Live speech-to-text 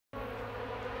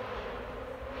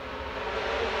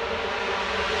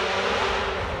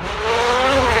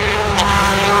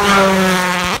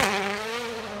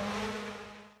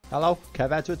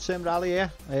Kev Edwards Sim Rally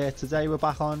here. Today we're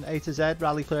back on A to Z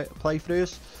Rally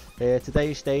playthroughs.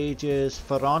 Today's stage is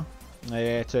Foron.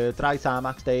 It's a dry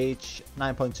tarmac stage,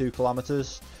 9.2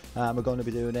 kilometers. We're going to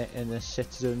be doing it in the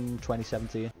Citizen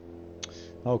 2017.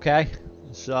 Okay,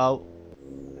 so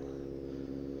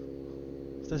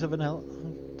there's a vanilla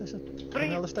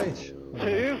stage.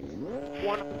 2,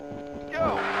 1,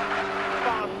 go!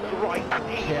 Fast right,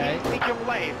 Okay. medium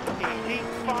left, easy,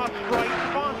 fast right,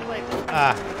 fast left,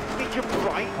 medium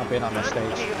right, I've been on this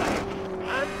stage.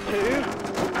 And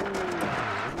 2.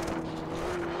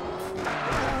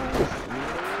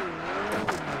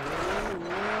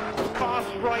 Fast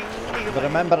right, If I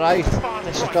remember right,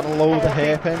 this has got a load of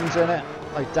hairpins in it,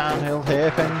 like downhill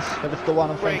hairpins, but it's the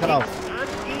one I'm thinking of. And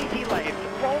easy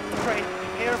left, long press,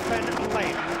 hairpin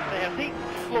left, 30,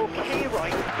 slow K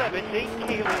right, 70,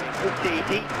 K left,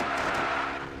 80.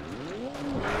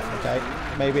 Okay,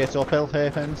 maybe it's uphill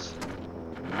hairpins.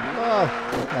 Oh,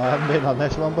 no, I haven't been on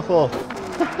this one before.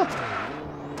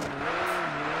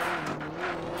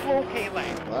 Slow K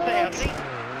left, 30.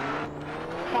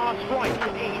 Fast right,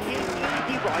 80,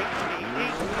 easy right,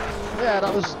 80. Yeah,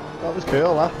 that was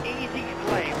cool, that. Easy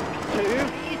left, 2,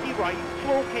 easy right,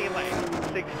 slow K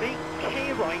left, 60,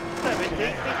 K right, 70,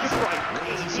 medium right,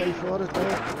 80. Safe for it,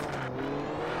 mate.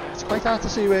 It's quite hard to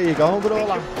see where you're going with all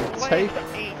that tape.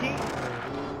 80.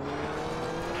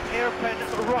 Hairpin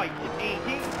right,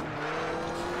 80.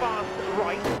 Fast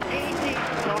right, 80.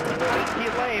 Top 90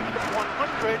 left,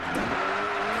 100.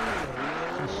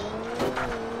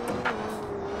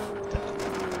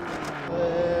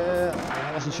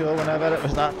 I wasn't sure whenever it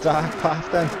was that dark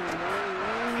path then.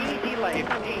 Easy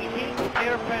left, 80.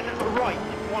 Hairpin right,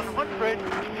 100.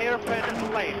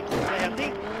 Hairpin left,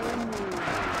 30.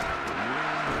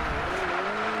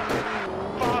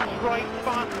 Fast right,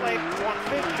 fast left,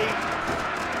 150.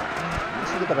 This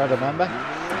is the bit I remember.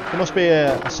 There must be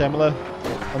another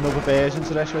version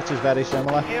to this which is very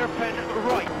similar. Hairpin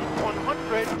right,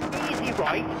 100. Easy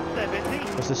right, 70.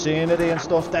 Because the scenery and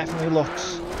stuff definitely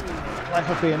looks like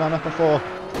I've been on it before.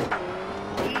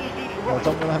 Easy I right,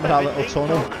 don't remember that little 70.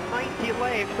 tunnel. Turn 90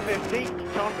 left, 50.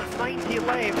 Turn 90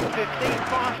 left, 50.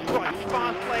 Fast right,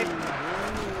 fast left.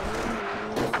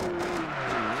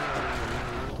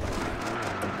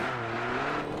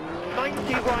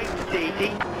 Right, 80,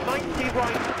 90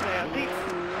 right, 30.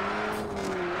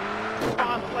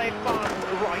 Fast left, fast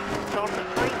right, turn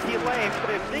 90 left,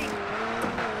 50.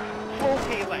 Slow K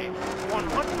left,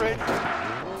 100.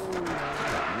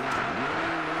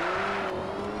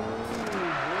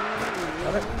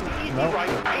 Got it? Easy No.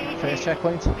 right, 80. First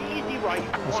checkpoint. Easy right,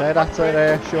 I say that's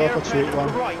a short but sweet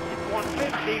one. Right,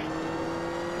 150.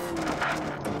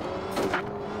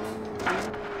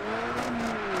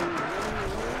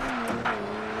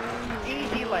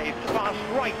 Left, fast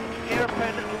right,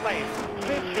 hairpin left,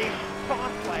 50,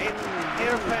 fast left,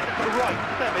 hairpin right,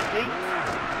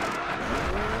 70.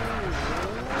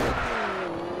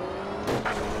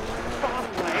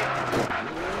 Fast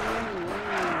left.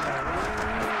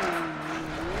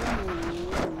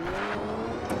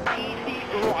 Easy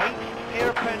right,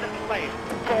 hairpin left,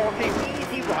 40,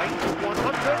 easy right,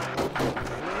 100.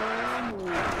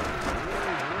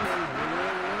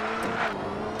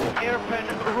 Hairpin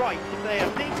right,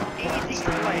 30, easy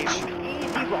left,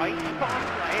 easy right, fast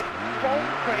left, long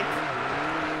press,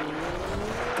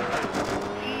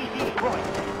 easy right,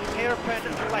 hairpin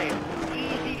left,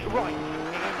 easy right,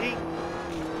 80.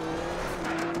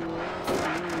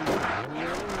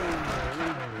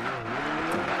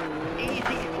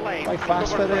 Easy left, Quite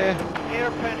fast for there.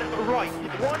 Hairpin right,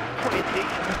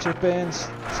 120. Richard Burns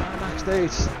tarmac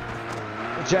stage.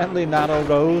 Gently narrow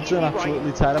roads and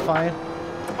absolutely terrifying.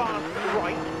 Fast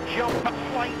right, jump,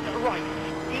 flight right,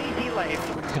 easy left.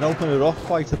 You can open it up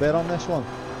quite a bit on this one.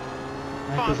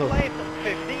 Fast left,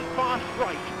 50, fast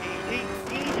right, 80,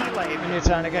 easy left. When you're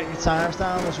trying to get your times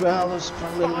down as well, there's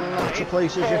probably lots of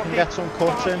places you can get some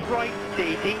cuts in. Fast right,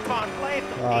 80, fast left,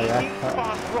 80, Oh, yeah.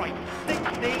 fast right,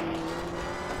 60,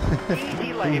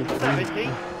 easy left, 70,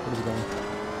 Where's it going?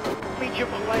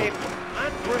 medium left,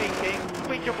 and braking,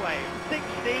 medium left,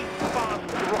 60, fast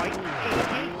right,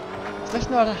 80, Is this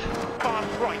not a...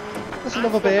 fast right. That's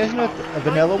another version of a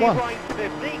vanilla 90 one. right,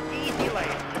 50, easy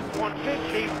left,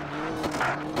 150.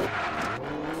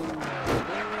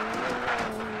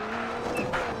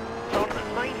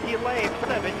 Turn 90 left,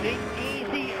 70,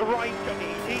 easy right,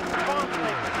 80, fast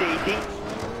left, 80.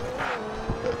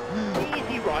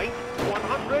 Easy right,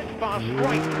 100, fast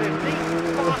right, 50,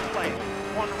 fast left,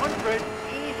 100,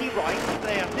 easy right,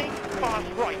 30, fast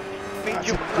right. That's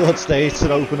a good stage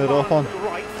to open it up on.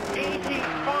 Right, 80,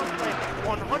 fast left,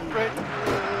 100.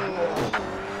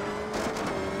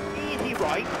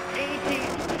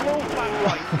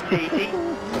 80.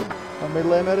 On my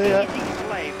limit here. 80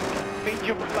 left,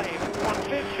 medium left,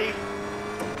 150.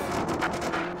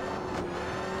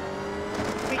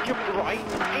 Medium right,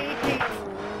 80.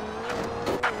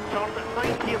 Turn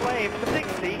 90 left,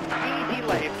 60. Easy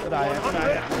left,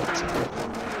 100.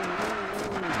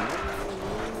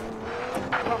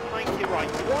 Turn 90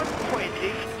 right,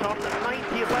 120. Turn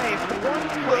 90 left,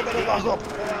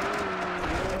 120.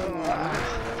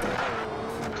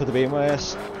 Could have been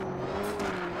worse.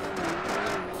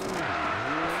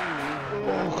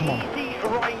 Oh, come on. Easy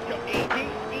right, 80.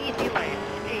 Easy left,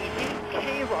 80. K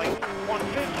right,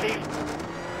 150.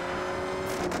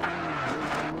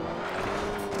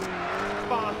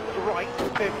 Fast right,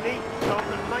 50. Turn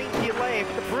 90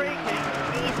 left, braking.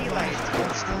 Easy left.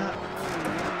 What's that?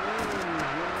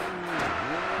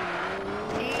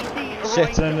 Easy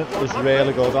Sitting right, was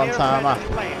really good on tarmac.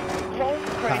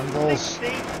 Handles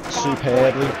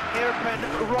superbly. Hairpin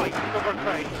right, over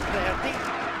crest, 30.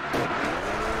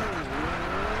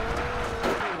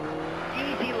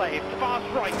 Easy left, fast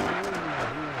right.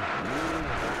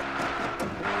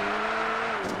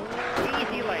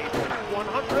 Easy left,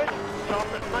 100. Turn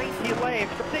 90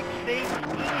 left, 60.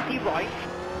 Easy right.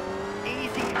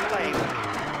 Easy left.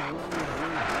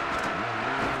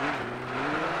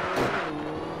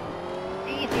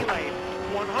 Easy left,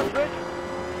 100.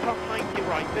 Top 90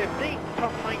 right, 50.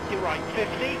 Top 90 right,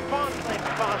 50. Fast left,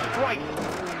 fast right.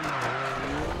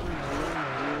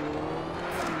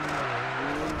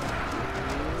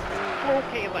 Slow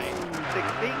K left,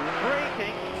 60.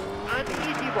 Braking. And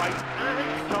easy right. And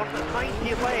turn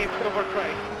 90 left over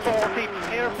crest. 40.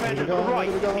 Hairpin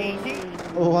right, 80.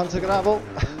 Oh, onto gravel.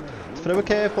 Through a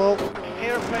curveball.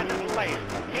 Hairpin left,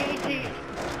 80.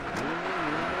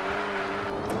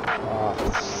 Oh,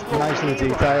 it's nicely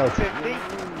detailed. 50.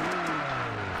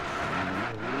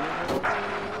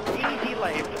 Easy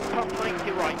left, top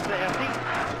 90 right, 30.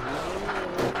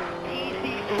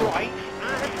 Easy right,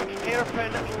 and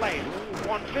hairpin left,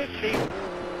 150.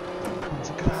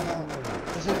 Onto gravel.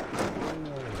 Is it?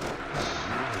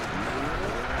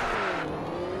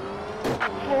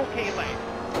 Slow K left,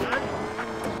 and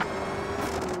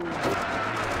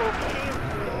slow K.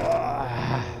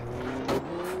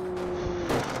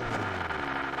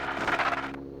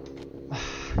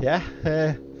 Yeah,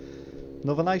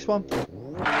 another nice one.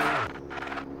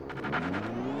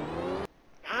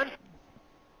 And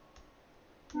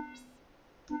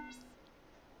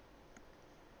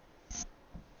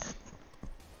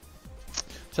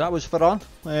so that was Foron.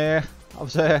 That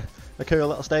was a cool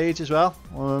little stage as well.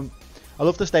 I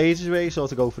love the stages where you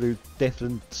sort of go through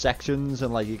different sections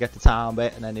and like you get the town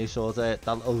bit and then you sort of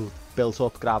that little built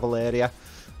up gravel area.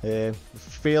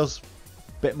 Feels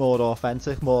bit more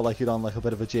authentic, more like you're on like a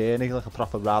bit of a journey, like a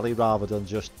proper rally rather than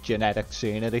just generic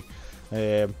scenery.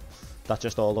 That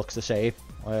just all looks the same.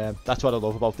 That's what I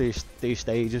love about these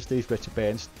stages, these Bits of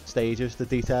Burn stages. The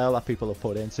detail that people have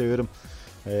put into them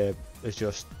is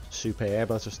just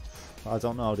superb. I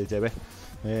don't know how they do it.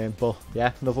 But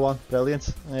yeah, another one,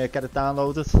 brilliant. Get it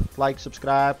downloaded, like,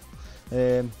 subscribe,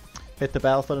 hit the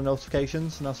bell for the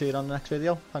notifications, and I'll see you on the next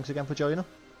video. Thanks again for joining.